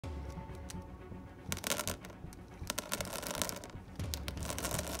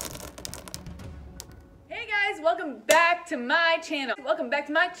welcome back to my channel.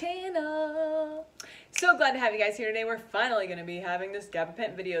 So glad to have you guys here today. We're finally going to be having this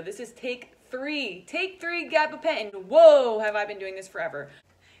Gabapentin video. This is take three Gabapentin. Whoa, have I been doing this forever.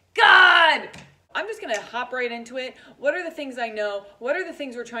 God! I'm just going to hop right into it. What are the things I know? What are the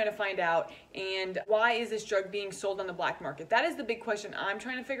things we're trying to find out? And why is this drug being sold on the black market? That is the big question I'm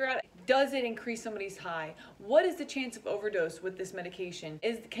trying to figure out. Does it increase somebody's high? What is the chance of overdose with this medication?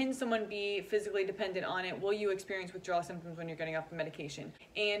 Can someone be physically dependent on it? Will you experience withdrawal symptoms when you're getting off the medication?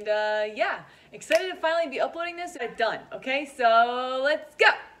 And yeah, excited to finally be uploading this. Done. Okay, so let's go.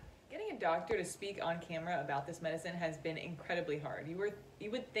 Getting a doctor to speak on camera about this medicine has been incredibly hard.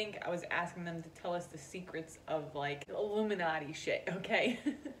 You would think I was asking them to tell us the secrets of like Illuminati shit, okay?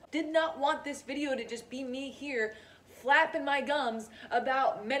 Did not want this video to just be me here flapping my gums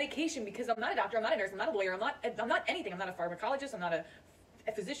about medication because I'm not a doctor, I'm not a nurse, I'm not a lawyer, I'm not anything. I'm not a pharmacologist, I'm not a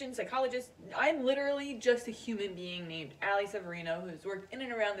physician, psychologist. I'm literally just a human being named Ali Severino who's worked in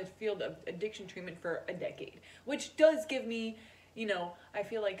and around the field of addiction treatment for a decade, which does give me, you know, I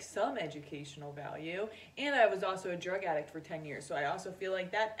feel like some educational value. And I was also a drug addict for 10 years, so I also feel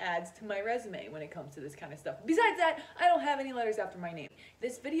like that adds to my resume when it comes to this kind of stuff. Besides that, I don't have any letters after my name.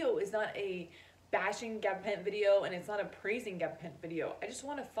 This video is not a bashing Gabapentin video, and it's not a praising Gabapentin video. I just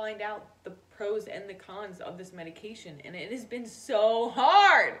want to find out the pros and the cons of this medication, and it has been so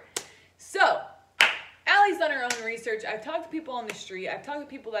hard. So, Allie's done her own research. I've talked to people on the street. I've talked to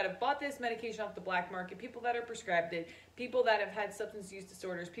people that have bought this medication off the black market, people that are prescribed it, people that have had substance use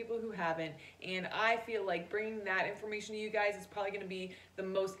disorders, people who haven't, and I feel like bringing that information to you guys is probably going to be the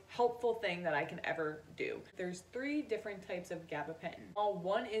most helpful thing that I can ever do. There's 3 different types of Gabapentin.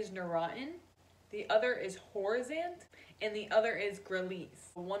 One is Neurontin, the other is Horizant, and the other is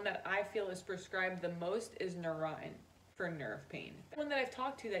Grelise. The one that I feel is prescribed the most is Neurontin for nerve pain. The one that I've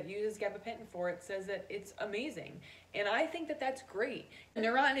talked to that uses Gabapentin for it says that it's amazing, and I think that that's great.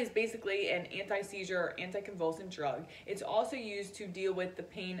 Neurontin is basically an anti-seizure or anticonvulsant drug. It's also used to deal with the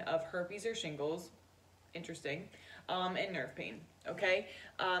pain of herpes or shingles, interesting, and nerve pain. Okay,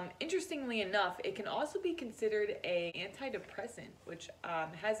 interestingly enough, it can also be considered an antidepressant, which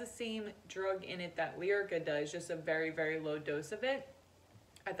has the same drug in it that Lyrica does, just a very, very low dose of it.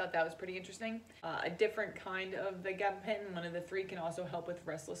 I thought that was pretty interesting. A different kind of the Gabapentin, one of the 3, can also help with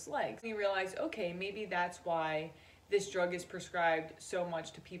restless legs. You realize, okay, maybe that's why this drug is prescribed so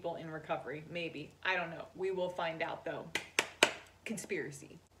much to people in recovery. Maybe. I don't know. We will find out though.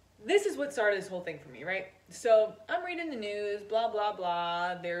 Conspiracy. This is what started this whole thing for me, right? So I'm reading the news, blah, blah,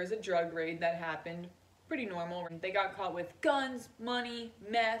 blah. There's a drug raid that happened. Pretty normal. They got caught with guns, money,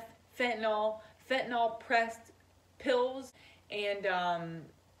 meth, fentanyl pressed pills, and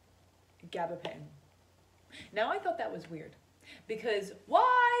Gabapentin. Now I thought that was weird, because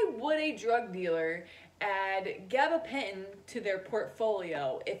why would a drug dealer add Gabapentin to their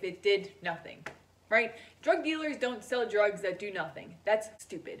portfolio if it did nothing? Right? Drug dealers don't sell drugs that do nothing. That's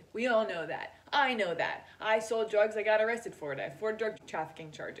stupid. We all know that. I know that. I sold drugs. I got arrested for it. I have 4 drug trafficking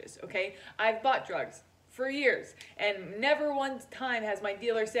charges. Okay? I've bought drugs for years, and never one time has my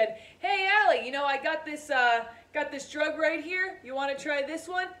dealer said, "Hey, Allie, you know, I got this drug right here. You want to try this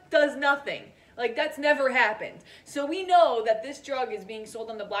one?" Does nothing. Like, that's never happened. So we know that this drug is being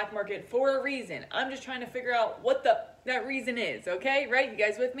sold on the black market for a reason. I'm just trying to figure out what that reason is, okay? Right? You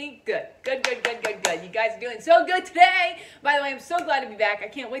guys with me? Good. Good. You guys are doing so good today. By the way, I'm so glad to be back. I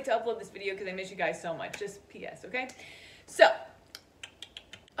can't wait to upload this video because I miss you guys so much. Just PS, okay? So,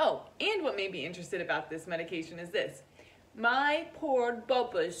 oh, and what made me interested about this medication is this. My poor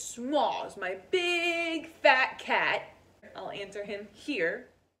Bubba Smalls, my big fat cat, I'll answer him here.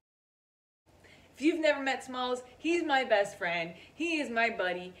 If you've never met Smalls, he's my best friend, he is my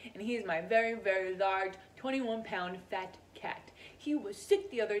buddy, and he is my very, very large 21-pound fat cat. He was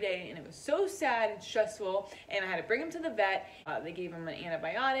sick the other day, and it was so sad and stressful, and I had to bring him to the vet. They gave him an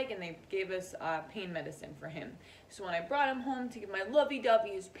antibiotic, and they gave us pain medicine for him. So when I brought him home to give my lovey-dovey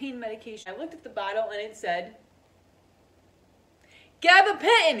his pain medication, I looked at the bottle, and it said,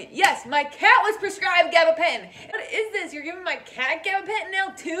 Gabapentin! Yes, my cat was prescribed Gabapentin. What is this? You're giving my cat Gabapentin now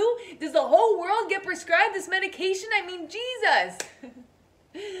too? Does the whole world get prescribed this medication? I mean, Jesus.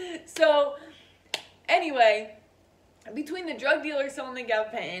 So, anyway, between the drug dealer selling the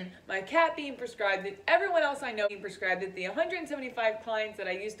Gabapentin, my cat being prescribed it, everyone else I know being prescribed it, the 175 clients that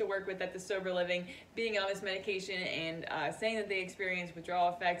I used to work with at the Sober Living being on this medication and saying that they experience withdrawal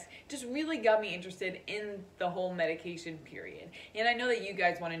effects just really got me interested in the whole medication period. And I know that you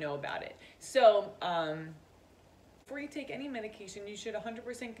guys want to know about it. So, before you take any medication, you should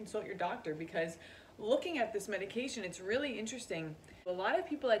 100% consult your doctor, because looking at this medication, it's really interesting. A lot of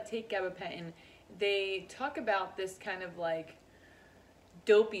people that take Gabapentin they talk about this kind of like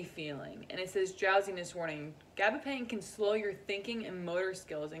dopey feeling, and it says drowsiness warning. Gabapentin can slow your thinking and motor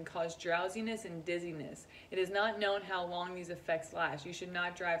skills and cause drowsiness and dizziness. It is not known how long these effects last. You should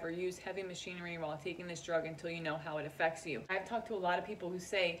not drive or use heavy machinery while taking this drug until you know how it affects you. I've talked to a lot of people who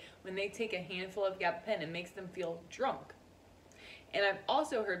say when they take a handful of gabapentin, it makes them feel drunk. And I've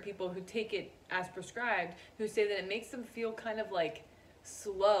also heard people who take it as prescribed who say that it makes them feel kind of like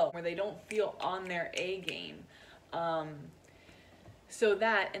slow, where they don't feel on their A game. So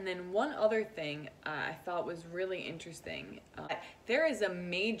that, and then one other thing I thought was really interesting. There is a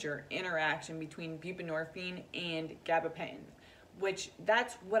major interaction between buprenorphine and gabapentin, which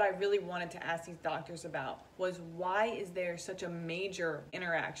that's what I really wanted to ask these doctors about, was why is there such a major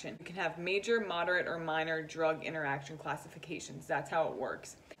interaction? You can have major, moderate, or minor drug interaction classifications. That's how it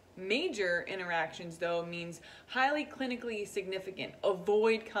works. Major interactions, though, means highly clinically significant.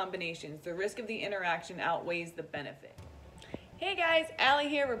 Avoid combinations. The risk of the interaction outweighs the benefit. Hey guys, Allie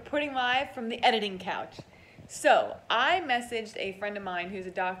here, reporting live from the editing couch. So I messaged a friend of mine who's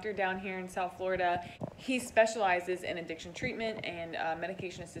a doctor down here in South Florida. He specializes in addiction treatment and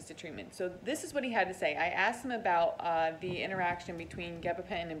medication-assisted treatment. So this is what he had to say. I asked him about the interaction between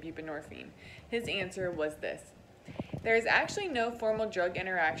gabapentin and buprenorphine. His answer was this: there is actually no formal drug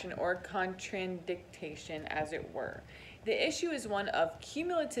interaction or contraindication, as it were. The issue is one of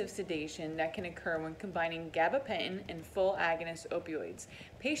cumulative sedation that can occur when combining gabapentin and full agonist opioids.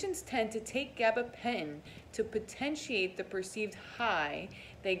 Patients tend to take gabapentin to potentiate the perceived high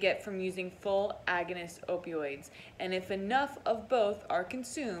they get from using full agonist opioids, and if enough of both are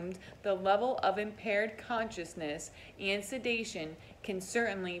consumed, the level of impaired consciousness and sedation can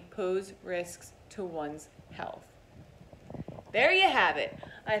certainly pose risks to one's health. There you have it.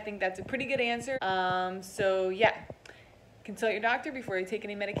 I think that's a pretty good answer. So yeah. Consult your doctor before you take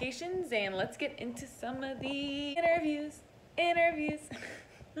any medications, and let's get into some of the interviews.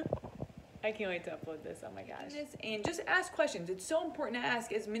 I can't wait to upload this, oh my gosh. And just ask questions. It's so important to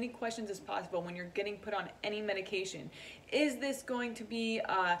ask as many questions as possible when you're getting put on any medication. Is this going to be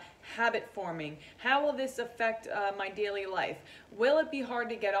habit forming? How will this affect my daily life? Will it be hard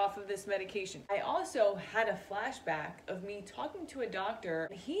to get off of this medication? I also had a flashback of me talking to a doctor.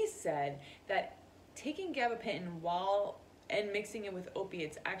 He said that taking gabapentin and mixing it with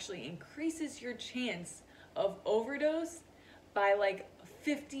opiates actually increases your chance of overdose by like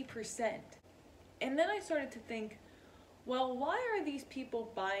 50%. And then I started to think, well, why are these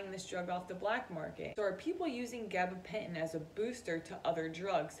people buying this drug off the black market? So are people using gabapentin as a booster to other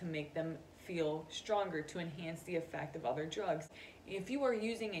drugs to make them feel stronger, to enhance the effect of other drugs? If you are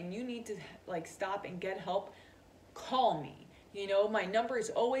using and you need to like stop and get help, call me. You know, my number is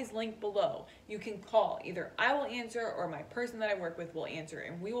always linked below. You can call. Either I will answer or my person that I work with will answer,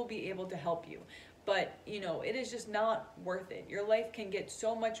 and we will be able to help you. But, you know, it is just not worth it. Your life can get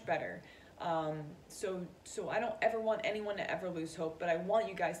so much better. So I don't ever want anyone to ever lose hope, but I want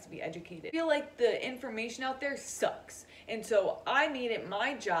you guys to be educated. I feel like the information out there sucks. And so I made it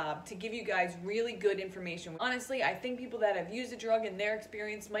my job to give you guys really good information. Honestly, I think people that have used a drug in their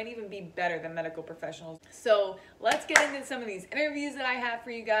experience might even be better than medical professionals. So let's get into some of these interviews that I have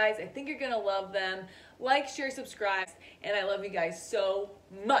for you guys. I think you're gonna love them. Like, share, subscribe, and I love you guys so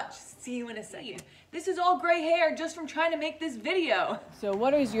much. See you in a second. This is all gray hair just from trying to make this video. So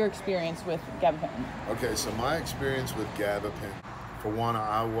what is your experience with gabapentin? Okay, so my experience with gabapentin, for one,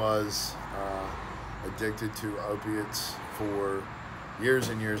 I was addicted to opiates for years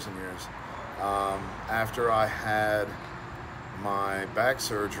and years and years. After I had my back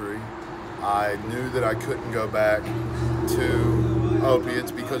surgery, I knew that I couldn't go back to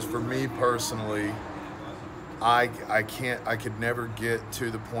opiates because for me personally, I could never get to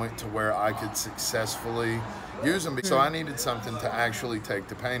the point to where I could successfully use them. So I needed something to actually take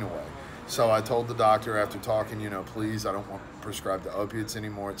the pain away. So I told the doctor after talking, you know, please, I don't want prescribed the opiates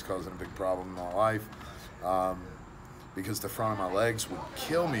anymore. It's causing a big problem in my life. Because the front of my legs would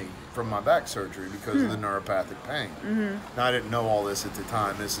kill me from my back surgery because of the neuropathic pain. Now, I didn't know all this at the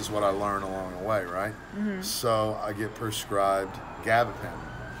time. This is what I learned along the way, right? So I get prescribed gabapentin.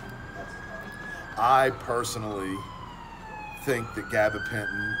 I personally think that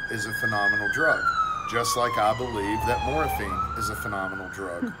gabapentin is a phenomenal drug, just like I believe that morphine is a phenomenal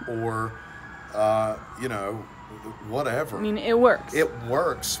drug, or, you know, whatever. I mean, it works. It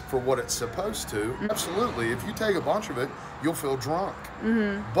works for what it's supposed to. Absolutely. If you take a bunch of it, you'll feel drunk.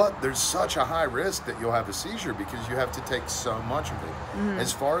 But there's such a high risk that you'll have a seizure because you have to take so much of it.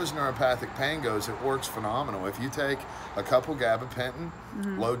 As far as neuropathic pain goes, it works phenomenal. If you take a couple gabapentin,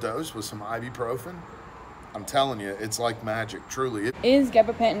 low dose with some ibuprofen, I'm telling you, it's like magic, truly. Is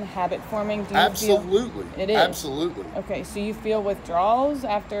gabapentin habit forming? Do you Absolutely. Feel it is? Absolutely. Okay, so you feel withdrawals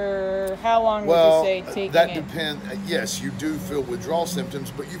after how long would you say taking that it? depends. Yes, you do feel withdrawal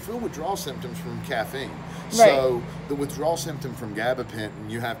symptoms, but you feel withdrawal symptoms from caffeine. Right. So the withdrawal symptom from gabapentin,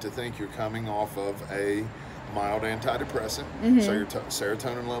 you have to think you're coming off of a mild antidepressant, so your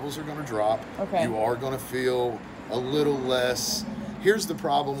serotonin levels are going to drop. Okay. You are going to feel a little less. Here's the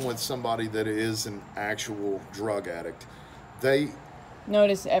problem with somebody that is an actual drug addict. They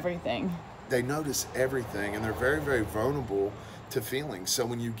notice everything. They notice everything, and they're very, very vulnerable to feelings. So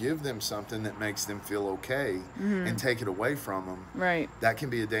when you give them something that makes them feel okay and take it away from them, right, that can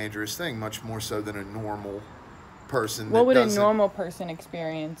be a dangerous thing, much more so than a normal person. What would a normal person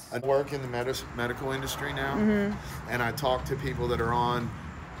experience? I work in the medical industry now, and I talk to people that are on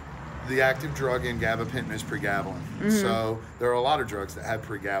the active drug in gabapentin is pregabalin. So there are a lot of drugs that have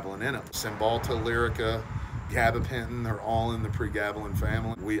pregabalin in them. Cymbalta, Lyrica, gabapentin, they're all in the pregabalin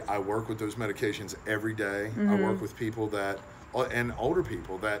family. I work with those medications every day. I work with people and older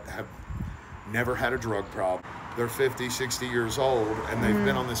people that have never had a drug problem. They're 50, 60 years old, and they've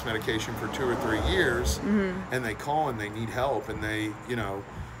been on this medication for 2 or 3 years, and they call and they need help, and they, well,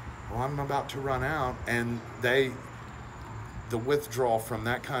 I'm about to run out, and the withdrawal from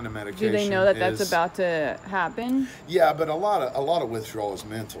that kind of medication. Do they know that that's about to happen? Yeah, but a lot of withdrawal is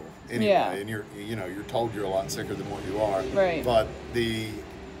mental anyway, and you're told you're a lot sicker than what you are. Right. But the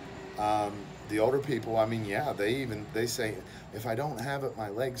older people, I mean, yeah, they say, if I don't have it, my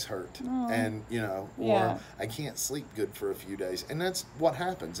legs hurt, and or I can't sleep good for a few days, and that's what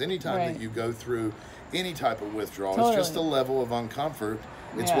happens anytime that you go through any type of withdrawal. Totally. It's just a level of uncomfort.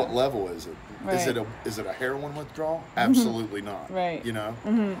 It's what level is it? Right. Is it a heroin withdrawal? Absolutely not. Right.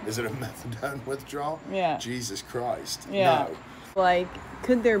 Is it a methadone withdrawal? Yeah. Jesus Christ. Yeah. No. Like,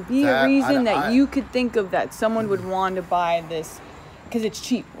 could there be a reason that you could think of that someone would want to buy this? Because it's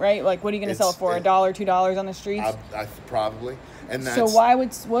cheap, right? Like, what are you going to sell it for? $1, $2 on the streets? I probably. And that's, so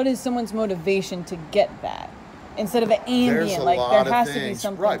what is someone's motivation to get that instead of an ambient? Like, there has to be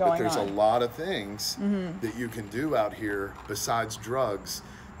something going on. Right, but there's a lot of things that you can do out here besides drugs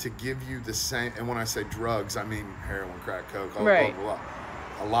to give you the same. And when I say drugs, I mean heroin, crack, coke, blah, blah, blah.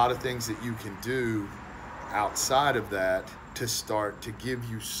 A lot of things that you can do outside of that to start to give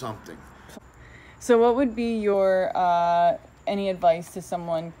you something. So what would be your any advice to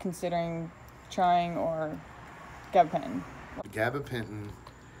someone considering trying or gabapentin? Gabapentin,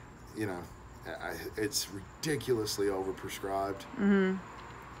 it's ridiculously overprescribed, and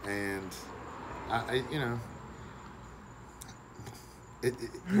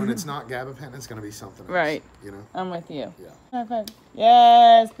when it's not gabapentin, it's going to be something else. Right. You know. I'm with you. Yeah. High five.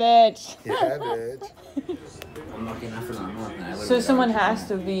 Yes, bitch. Yeah, bitch. I'm lucky enough for that. So someone has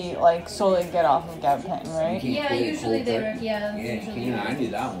to be like solely get off of gabapentin, right? Yeah, usually they were. Yeah. Yeah, I knew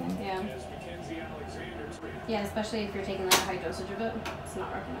that one. Yeah. Yeah, especially if you're taking like a high dosage of it, it's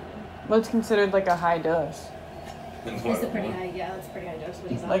not recommended. What's considered like a high dose? It's a pretty high. Yeah, it's a pretty high dose.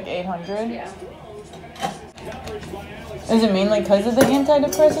 What he's on. Like 800? Yeah. Is it mainly because of the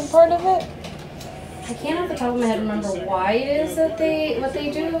antidepressant part of it? I can't off the top of my head remember why it is that what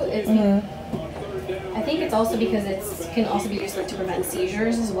they do. I think it's also because it can also be used like to prevent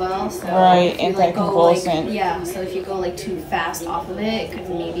seizures as well. So right, anticonvulsant. Yeah, so if you go like too fast off of it, it could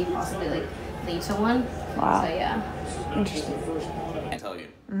maybe possibly like lead to one. Wow. So yeah. Interesting. I tell you,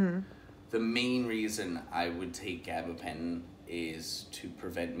 the main reason I would take gabapentin is to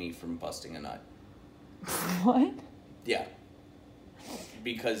prevent me from busting a nut. What? Yeah.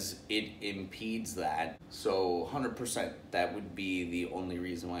 Because it impedes that. So 100% that would be the only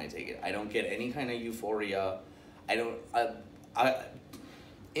reason why I take it. I don't get any kind of euphoria. In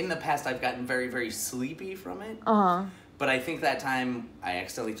the past I've gotten very, very sleepy from it. Uh-huh. But I think that time I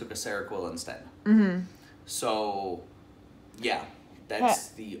accidentally took a Seroquel instead. So yeah, that's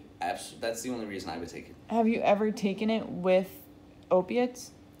the only reason I would take it. Have you ever taken it with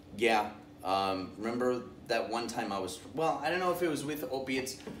opiates? Yeah. Remember that one time I don't know if it was with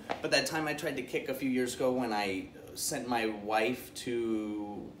opiates, but that time I tried to kick a few years ago when I sent my wife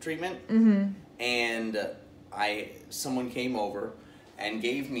to treatment, and someone came over and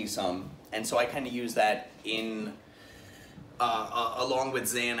gave me some, and so I kind of used that in along with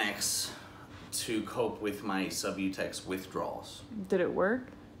Xanax to cope with my Subutex withdrawals. Did it work?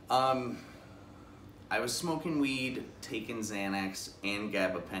 I was smoking weed, taking Xanax and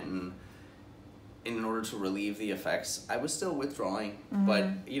gabapentin in order to relieve the effects. I was still withdrawing, but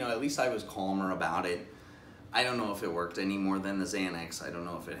at least I was calmer about it. I don't know if it worked any more than the Xanax. I don't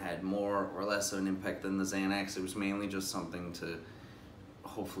know if it had more or less of an impact than the Xanax. It was mainly just something to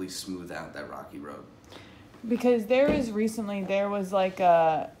hopefully smooth out that rocky road. because there was like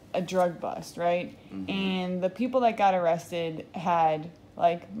a drug bust, right? Mm-hmm. And the people that got arrested had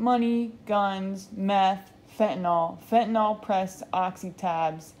like money, guns, meth, fentanyl pressed oxy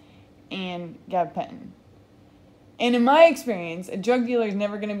tabs, and gabapentin. And in my experience, a drug dealer is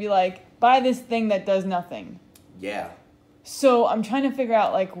never going to be like, buy this thing that does nothing. Yeah. So I'm trying to figure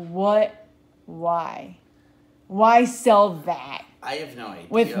out, like, why sell that? I have no idea.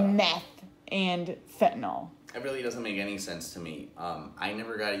 With meth and fentanyl. It really doesn't make any sense to me. I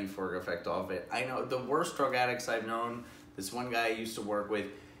never got a euphoric effect off it. I know the worst drug addicts I've known, this one guy I used to work with,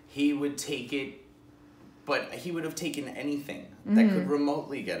 he would take it, but he would have taken anything that could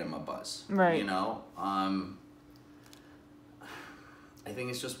remotely get him a buzz. Right. You know? I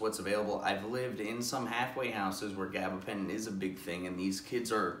think it's just what's available. I've lived in some halfway houses where gabapentin is a big thing, and these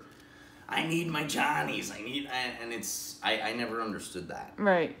kids are, I need my Johnnies. And it's, I never understood that.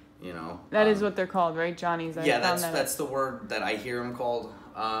 Right. You know? That is what they're called, right? Johnnies. Yeah, that's the word that I hear them called.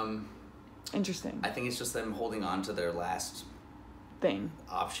 Interesting. I think it's just them holding on to their last thing.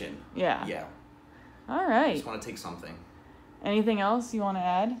 Option. Yeah. Yeah. All right. I just want to take something. Anything else you want to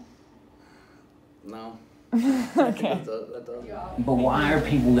add? No. Okay. But why are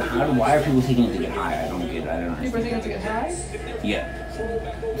people taking it to get high? I don't understand. People are taking it to get high? Yeah.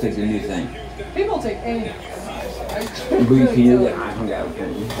 It's like the new thing. People take anything to get high. But you can get high from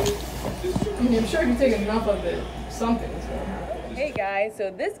gabapentin. I mean, I'm sure if you take enough of it, something is going to happen. Hey guys,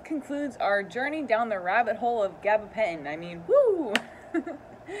 so this concludes our journey down the rabbit hole of gabapentin. I mean, woo!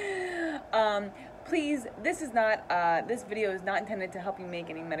 Please, this video is not intended to help you make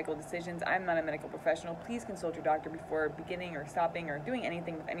any medical decisions. I'm not a medical professional. Please consult your doctor before beginning or stopping or doing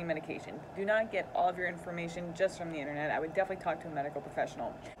anything with any medication. Do not get all of your information just from the internet. I would definitely talk to a medical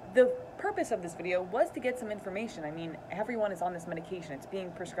professional. The purpose of this video was to get some information. I mean, everyone is on this medication. It's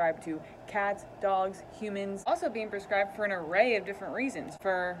being prescribed to cats, dogs, humans. Also being prescribed for an array of different reasons.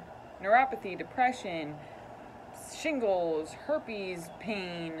 For neuropathy, depression, shingles, herpes,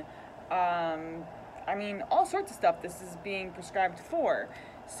 pain, I mean, all sorts of stuff this is being prescribed for.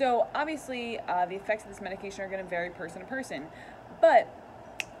 So obviously, the effects of this medication are going to vary person to person. But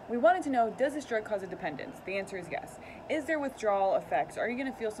we wanted to know, does this drug cause a dependence? The answer is yes. Is there withdrawal effects? Are you going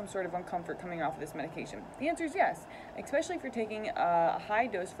to feel some sort of uncomfort coming off of this medication? The answer is yes, especially if you're taking a high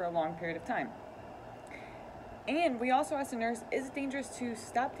dose for a long period of time. And we also asked the nurse, is it dangerous to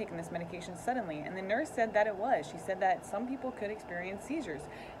stop taking this medication suddenly? And the nurse said that it was. She said that some people could experience seizures.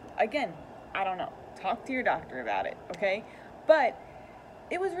 Again, I don't know. Talk to your doctor about it, okay? But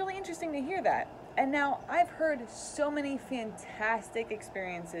it was really interesting to hear that. And now I've heard so many fantastic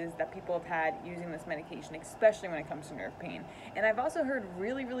experiences that people have had using this medication, especially when it comes to nerve pain. And I've also heard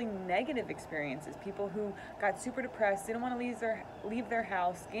really, really negative experiences. People who got super depressed, didn't want to leave their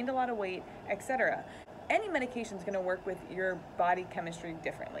house, gained a lot of weight, etc. Any medication is going to work with your body chemistry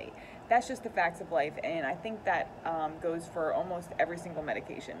differently. That's just the facts of life, and I think that goes for almost every single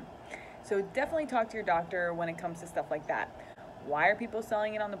medication. So definitely talk to your doctor when it comes to stuff like that. Why are people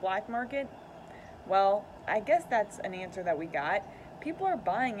selling it on the black market? Well, I guess that's an answer that we got. People are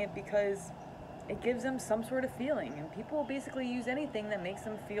buying it because it gives them some sort of feeling, and people will basically use anything that makes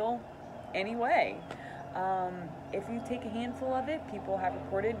them feel any way. If you take a handful of it, people have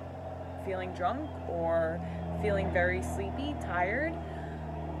reported feeling drunk or feeling very sleepy, tired.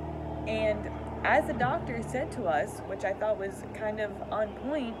 And as the doctor said to us, which I thought was kind of on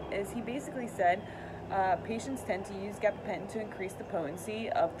point, is he basically said patients tend to use gabapentin to increase the potency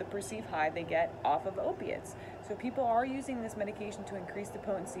of the perceived high they get off of opiates. So people are using this medication to increase the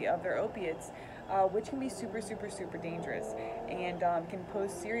potency of their opiates, which can be super, super, super dangerous and can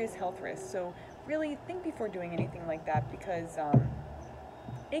pose serious health risks. So really think before doing anything like that, because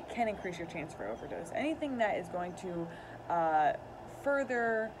it can increase your chance for overdose. Anything that is going to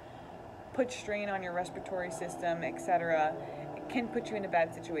further put strain on your respiratory system, etc., can put you in a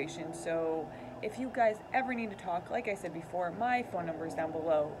bad situation. So if you guys ever need to talk, like I said before, my phone number is down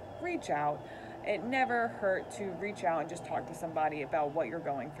below. Reach out. It never hurt to reach out and just talk to somebody about what you're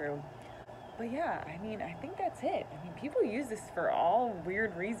going through. But yeah, I mean, I think that's it. I mean, people use this for all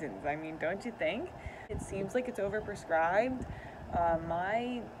weird reasons. I mean, don't you think? It seems like it's overprescribed.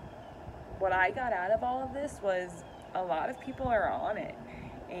 What I got out of all of this was a lot of people are on it,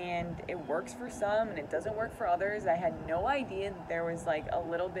 and it works for some and it doesn't work for others. I had no idea that there was like a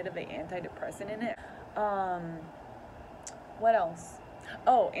little bit of an antidepressant in it. What else?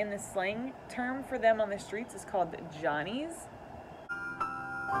 Oh, and the slang term for them on the streets is called Johnnies.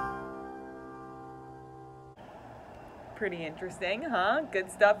 Pretty interesting, huh? Good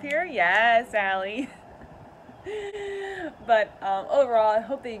stuff here? Yes, Allie. But overall, I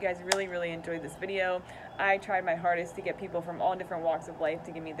hope that you guys really enjoyed this video. I tried my hardest to get people from all different walks of life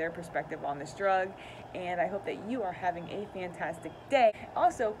to give me their perspective on this drug, and I hope that you are having a fantastic day.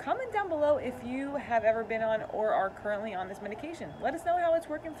 Also, comment down below if you have ever been on or are currently on this medication. Let us know how it's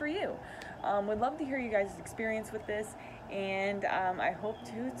working for you. Would love to hear you guys' experience with this, and I hope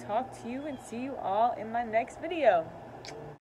to talk to you and see you all in my next video.